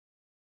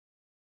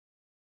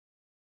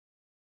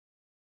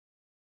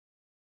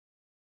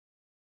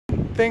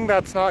thing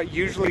that's not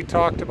usually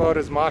talked about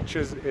as much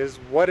is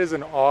what is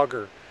an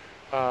auger.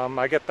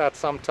 I get that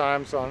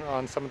sometimes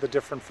on some of the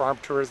different farm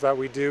tours that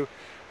we do.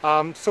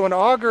 So an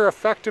auger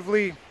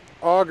effectively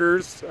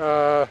augers,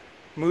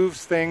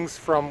 moves things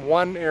from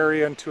one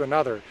area into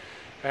another,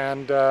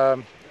 and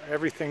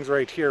everything's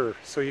right here.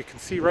 So you can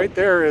see right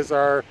there is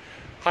our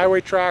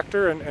highway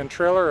tractor and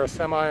trailer, a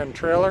semi and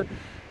trailer.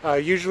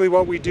 Usually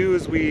what we do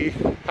is we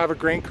have a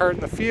grain cart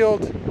in the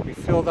field, we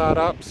fill that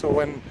up, so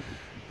when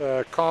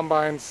the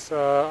combines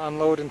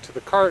unload into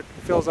the cart,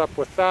 it fills up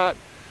with that,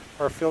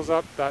 or fills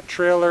up that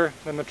trailer.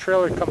 Then the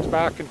trailer comes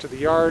back into the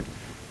yard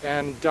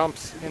and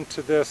dumps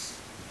into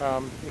this,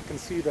 you can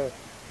see the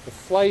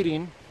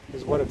flighting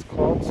is what it's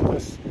called. So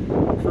this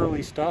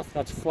curly stuff,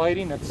 that's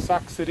flighting. It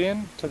sucks it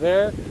in to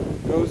there,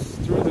 goes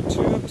through the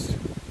tubes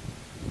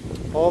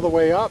all the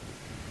way up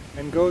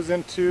and goes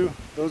into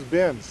those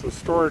bins, those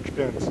storage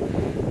bins.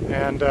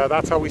 And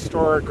that's how we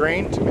store our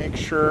grain, to make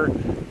sure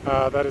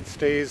that it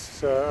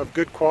stays of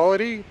good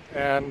quality,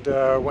 and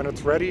when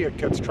it's ready it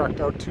gets trucked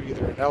out to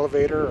either an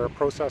elevator or a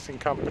processing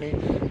company,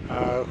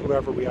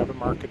 whoever we have it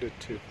marketed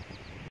to.